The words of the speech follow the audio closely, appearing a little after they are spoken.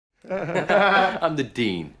I'm the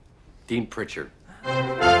dean, Dean Pritchard.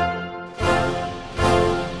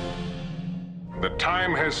 The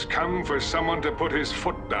time has come for someone to put his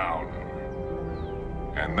foot down.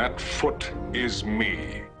 And that foot is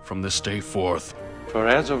me. From this day forth. For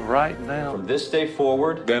as of right now. From this day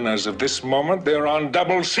forward. Then as of this moment, they're on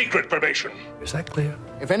double secret probation. Is that clear?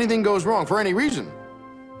 If anything goes wrong for any reason,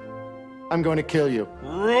 I'm going to kill you.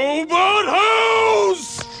 Robot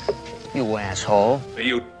House! You asshole.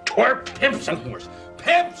 You twerp. Pimps and whores.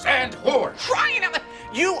 Pimps and whores. Crying out!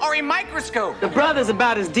 You are a microscope. The brother's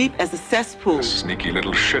about as deep as the cesspool. Sneaky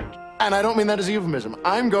little shit. And I don't mean that as a euphemism.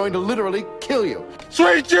 I'm going to literally kill you.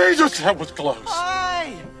 Sweet Jesus, that was close.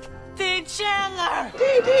 Hi! Dean Chandler!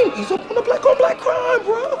 Dean, he's up on the black-on-black crime,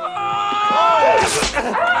 bro.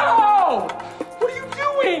 Ow! What are you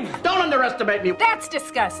doing? Don't underestimate me. That's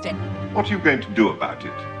disgusting. What are you going to do about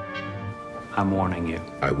it? I'm warning you.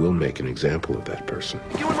 I will make an example of that person.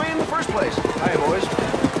 You and me in the first place. Hi, boys.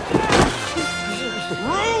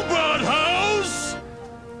 Robot House!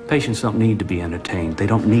 Patients don't need to be entertained. They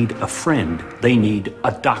don't need a friend. They need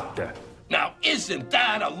a doctor. Now, isn't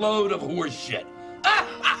that a load of horse shit?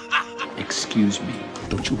 Excuse me.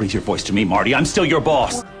 Don't you raise your voice to me, Marty. I'm still your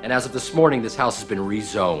boss. And as of this morning, this house has been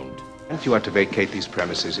rezoned. And you are to vacate these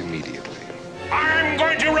premises immediately. I'm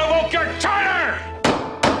going to revoke your charter!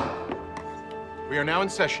 We are now in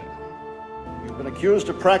session. You've been accused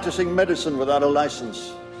of practicing medicine without a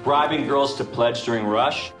license. Bribing girls to pledge during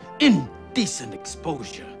rush. Indecent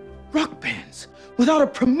exposure. Rock bands without a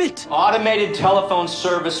permit. Automated telephone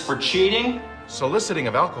service for cheating. Soliciting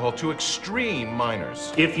of alcohol to extreme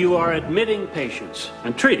minors. If you are admitting patients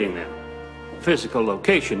and treating them, physical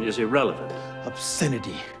location is irrelevant.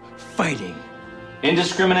 Obscenity. Fighting.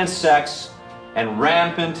 Indiscriminate sex. And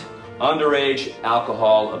rampant underage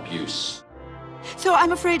alcohol abuse. So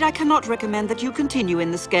I'm afraid I cannot recommend that you continue in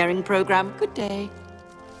the scaring program. Good day.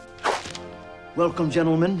 Welcome,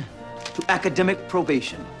 gentlemen, to academic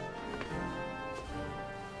probation.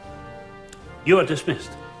 You are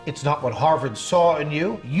dismissed. It's not what Harvard saw in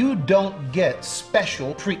you. You don't get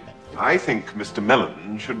special treatment. I think Mr.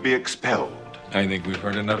 Mellon should be expelled. I think we've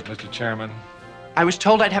heard enough, Mr. Chairman. I was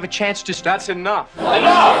told I'd have a chance to... That's enough. Enough!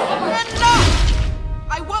 Enough!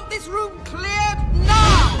 I want this room cleared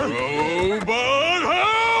now! Robot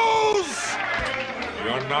House!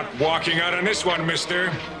 You're not walking out on this one,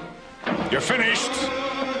 mister. You're finished.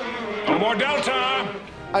 No more Delta.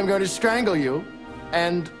 I'm going to strangle you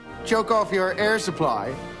and choke off your air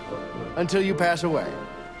supply until you pass away.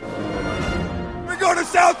 We're going to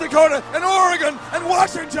South Dakota and Oregon and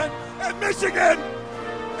Washington and Michigan.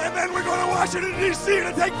 And then we're going to Washington, D.C.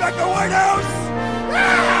 to take back the White House.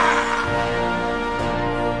 Ah!